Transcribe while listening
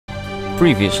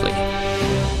previously.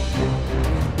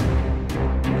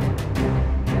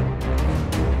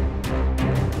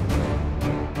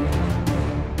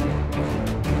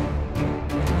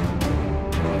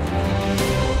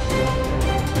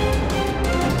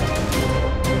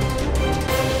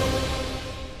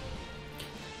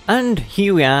 And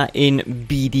here we are in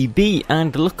BDB,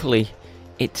 and luckily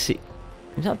is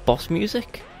that boss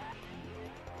music?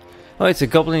 Oh, it's a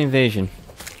goblin invasion.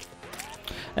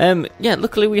 Yeah,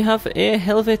 luckily we have a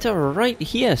Hellevator right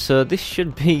here, so this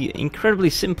should be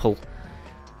incredibly simple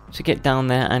to get down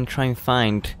there and try and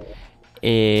find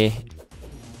a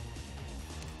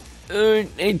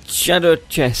shadow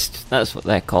chest. That's what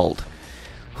they're called.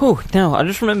 Whew, now, I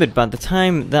just remembered by the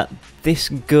time that this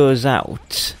goes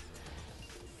out,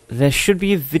 there should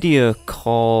be a video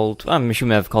called, I'm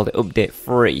assuming I've called it Update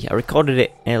 3. I recorded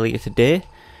it earlier today,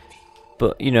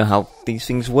 but you know how these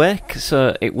things work,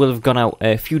 so it will have gone out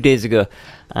a few days ago.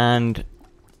 And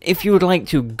if you would like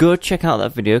to, go check out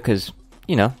that video, because,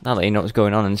 you know, now that you know what's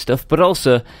going on and stuff. But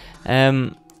also,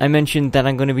 I mentioned that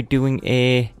I'm going to be doing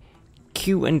a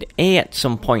Q&A at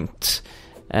some point.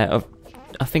 I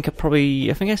think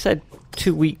I said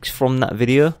 2 weeks from that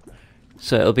video.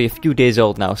 So it'll be a few days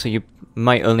old now, so you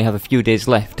might only have a few days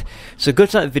left. So go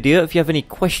to that video. If you have any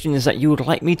questions that you would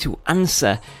like me to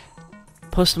answer,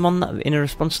 post them on that in a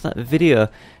response to that video.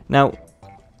 Now,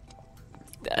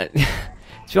 to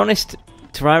be honest,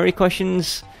 Terraria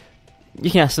questions,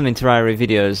 you can ask them in Terraria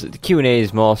videos. The Q&A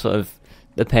is more sort of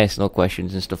the personal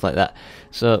questions and stuff like that.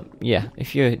 So yeah,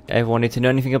 if you ever wanted to know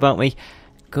anything about me,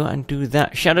 go and do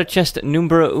that. Shadow Chest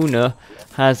Numero Uno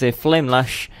has a Flame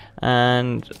Lash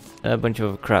and a bunch of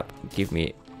other crap. Give me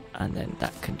it, and then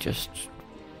that can just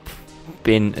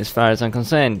bin as far as I'm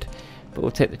concerned. But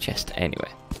we'll take the chest anyway.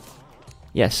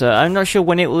 Yeah, so I'm not sure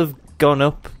when it will have gone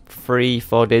up,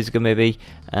 3-4 days ago maybe,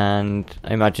 and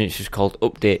I imagine it's just called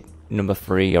Update number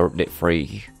 3 or Update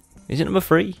 3. Is it number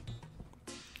 3?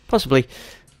 Possibly.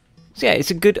 So yeah,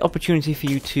 it's a good opportunity for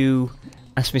you to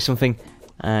ask me something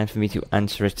and for me to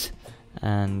answer it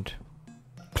and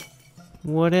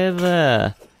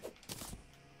whatever.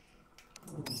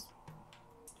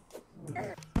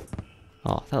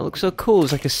 Oh, that looks so cool.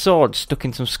 It's like a sword stuck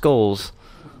in some skulls.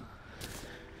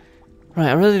 Right,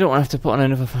 I really don't want to have to put on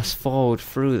another fast forward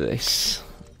through this,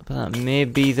 but that may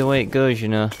be the way it goes, you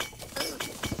know.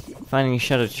 Finding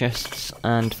shadow chests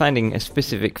and finding a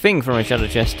specific thing from a shadow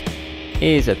chest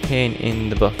is a pain in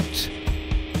the butt.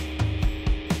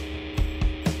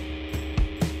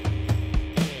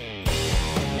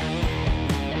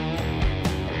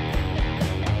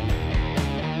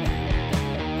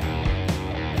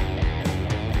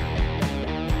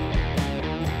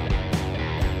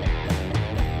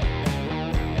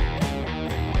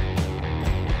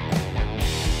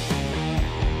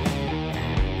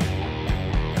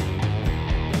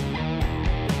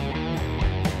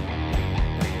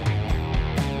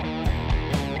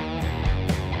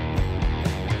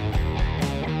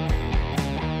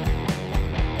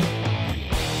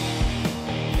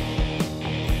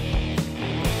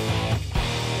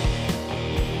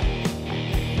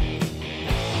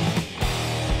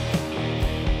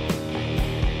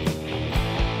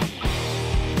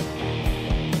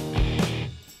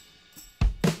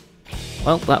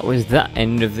 Well, that was that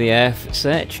end of the Earth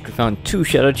search. We found 2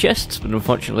 shadow chests, but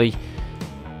unfortunately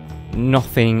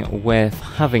nothing worth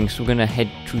having, so we're going to head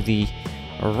to the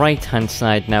right hand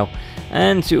side now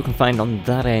and see what we can find on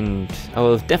that end. I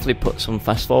will definitely put some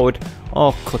fast forward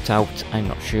or cut out, I'm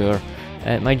not sure,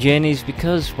 my journeys,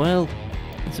 because, well,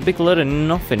 it's a big load of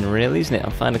nothing really, isn't it?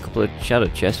 I'll find a couple of shadow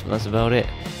chests, but that's about it.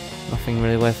 Nothing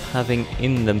really worth having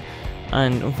in them,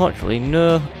 and unfortunately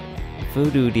no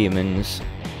voodoo demons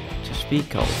to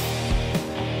speak of.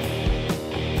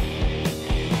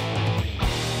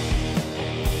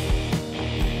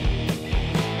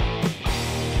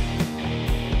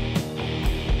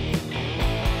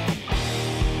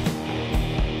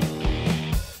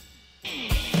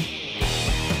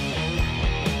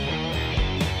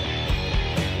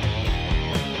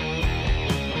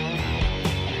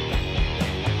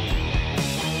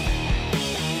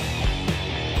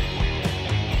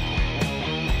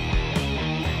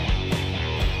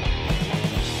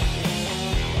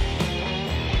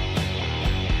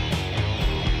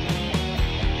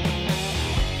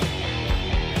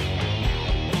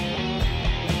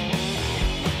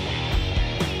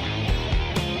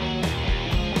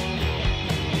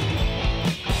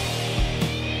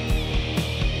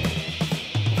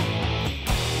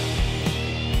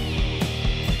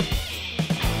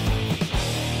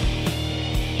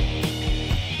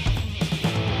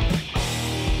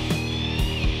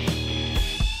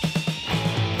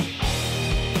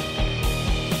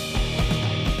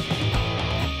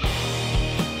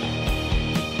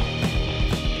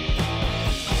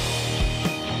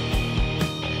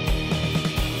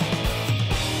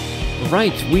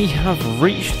 Right, we have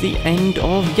reached the end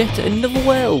of yet another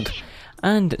world,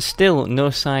 and still no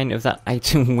sign of that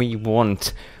item we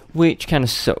want, which kind of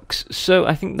sucks. So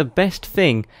I think the best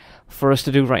thing for us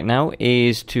to do right now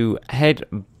is to head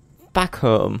back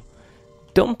home,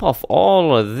 dump off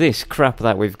all of this crap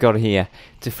that we've got here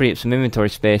to free up some inventory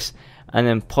space, and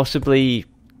then possibly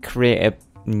create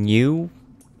a new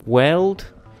world,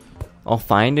 or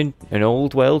find an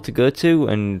old world to go to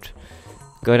and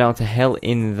go down to hell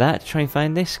in that to try and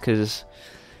find this, because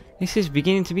this is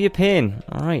beginning to be a pain.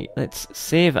 Alright, let's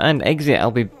save and exit. I'll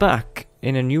be back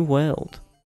in a new world.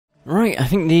 Right, I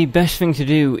think the best thing to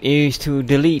do is to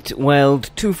delete world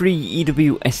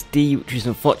 23EWSD, which is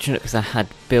unfortunate because I had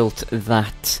built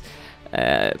that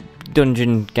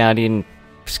Dungeon Guardian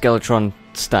Skeletron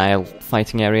style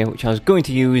fighting area, which I was going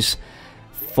to use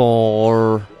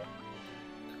for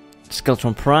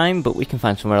Skeletron Prime, but we can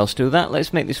find somewhere else to do that.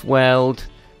 Let's make this world.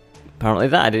 Apparently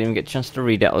that I didn't even get a chance to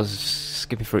read it. I was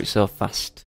skipping through it so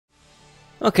fast.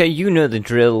 Okay, you know the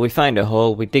drill. We find a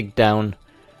hole, we dig down.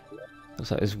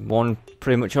 Looks like there's one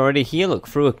pretty much already here. Look,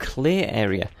 through a clear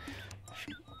area.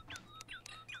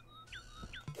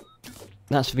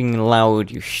 That's being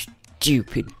loud, you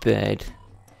stupid bird.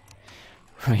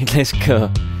 Right, let's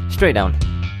go. Straight down.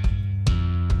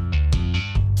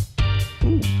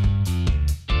 Ooh.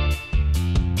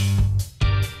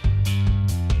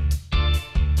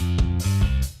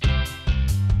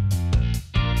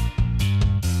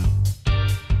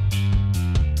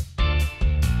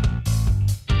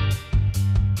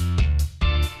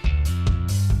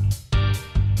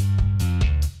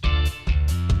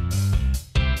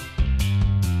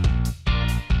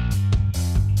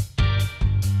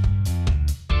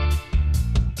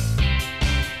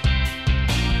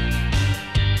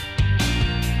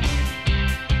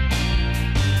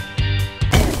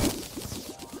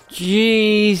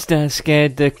 Jeez, that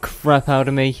scared the crap out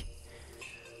of me.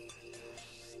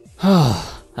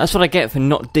 That's what I get for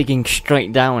not digging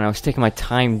straight down. I was taking my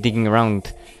time digging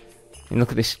around. And look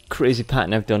at this crazy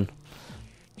pattern I've done.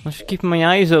 I was keeping my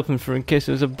eyes open for in case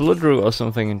there was a bloodroot or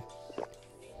something. And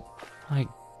my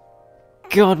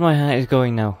God, my heart is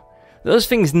going now. Those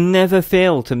things never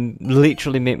fail to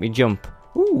literally make me jump.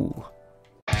 Ooh.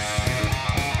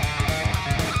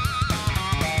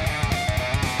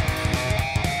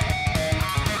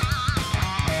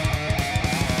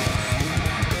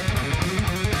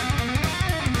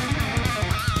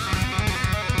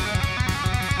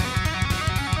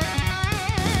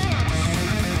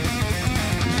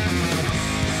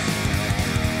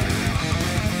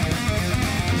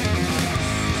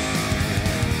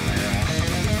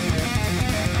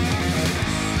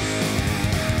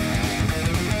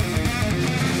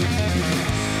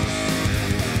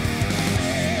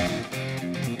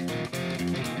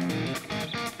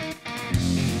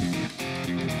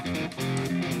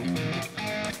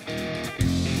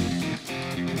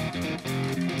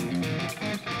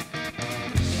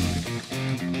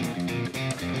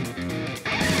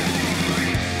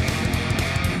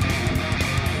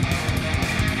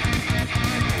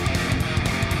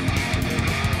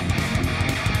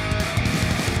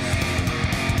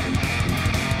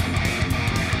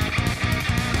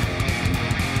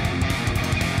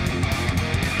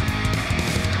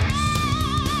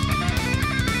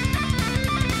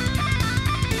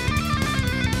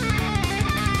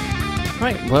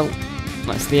 Right, well,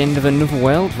 that's the end of another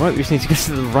world. Right, we just need to go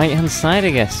to the right-hand side, I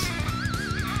guess.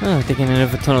 Oh, digging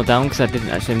another tunnel down, because I didn't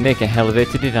actually make a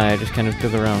Hellevator, did I? I just kind of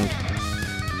dug around.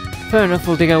 Fair enough,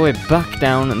 we'll dig our way back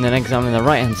down and then examine the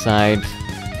right-hand side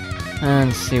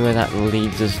and see where that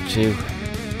leads us to.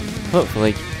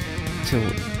 Hopefully, to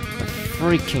a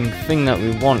freaking thing that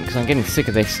we want, because I'm getting sick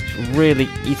of this. It's really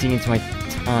eating into my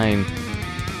time.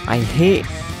 I hate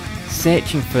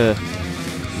searching for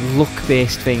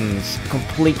luck-based things.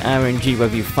 Complete RNG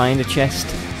whether you find a chest,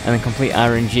 and then complete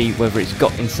RNG whether it's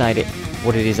got inside it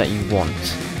what it is that you want.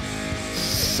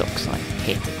 Sucks, I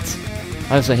hate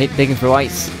it. I also hate digging through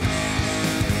ice.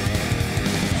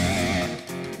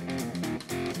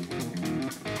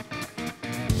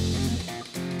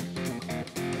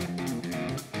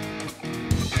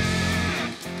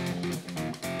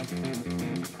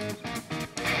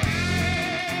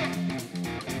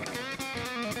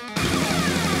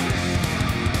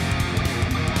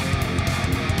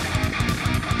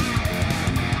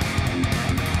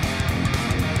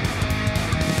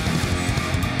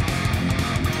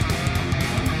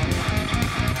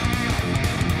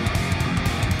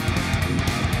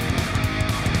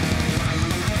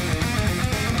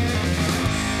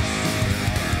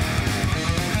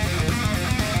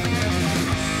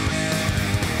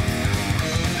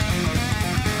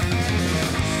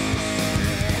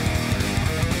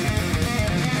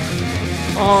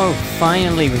 Oh,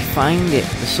 finally we find it.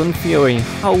 The Sunfury.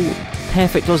 How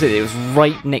perfect was it? It was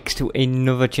right next to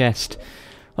another chest.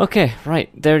 Okay, right,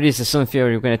 there it is, the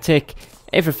Sunfury. We're going to take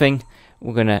everything,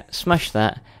 we're going to smash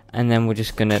that, and then we're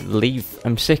just going to leave.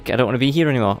 I'm sick, I don't want to be here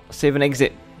anymore. Save and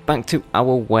exit, back to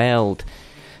our world.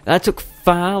 That took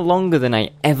far longer than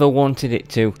I ever wanted it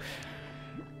to.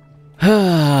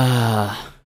 Right,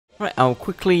 I'll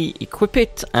quickly equip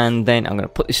it, and then I'm going to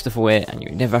put this stuff away, and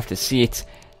you never have to see it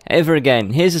ever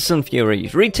again. Here's the Sunfury.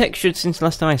 It's retextured since the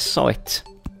last time I saw it.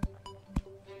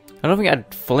 I don't think it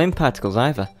had full in particles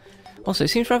either. Also, it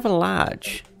seems rather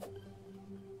large.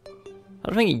 I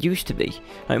don't think it used to be.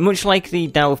 Like, much like the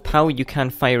Dial of Power, you can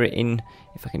fire it in,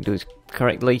 if I can do this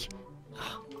correctly,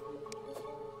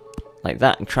 like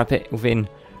that, and trap it within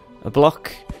a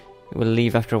block. It will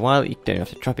leave after a while. You don't have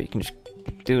to trap it, you can just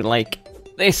do it like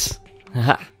this.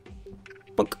 Haha.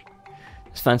 Bonk.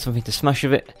 Let's find something to smash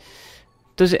with it.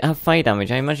 Does it have fire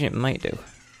damage? I imagine it might do.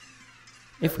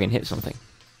 If we can hit something.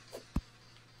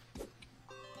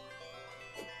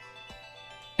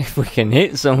 If we can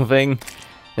hit something.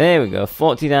 There we go.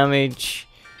 40 damage.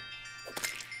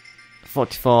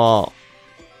 44.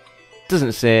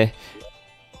 Doesn't say.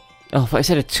 Oh, but I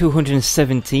said a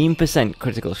 217%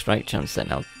 critical strike chance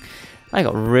then. I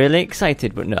got really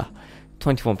excited, but no.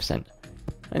 21%.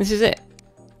 And this is it.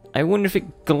 I wonder if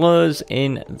it glows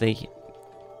in the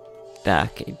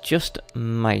dark. It just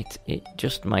might. It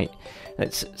just might.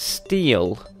 Let's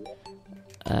steal.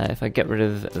 If I get rid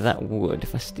of that wood,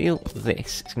 if I steal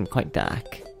this, it's going to be quite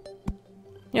dark.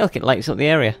 Yeah, look, it lights up the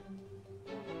area.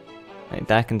 It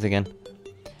darkens again.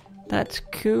 That's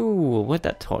cool. Where'd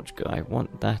that torch go? I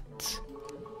want that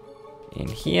in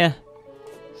here,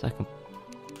 so I can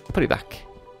put it back.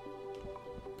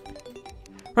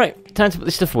 Right, time to put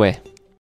this stuff away.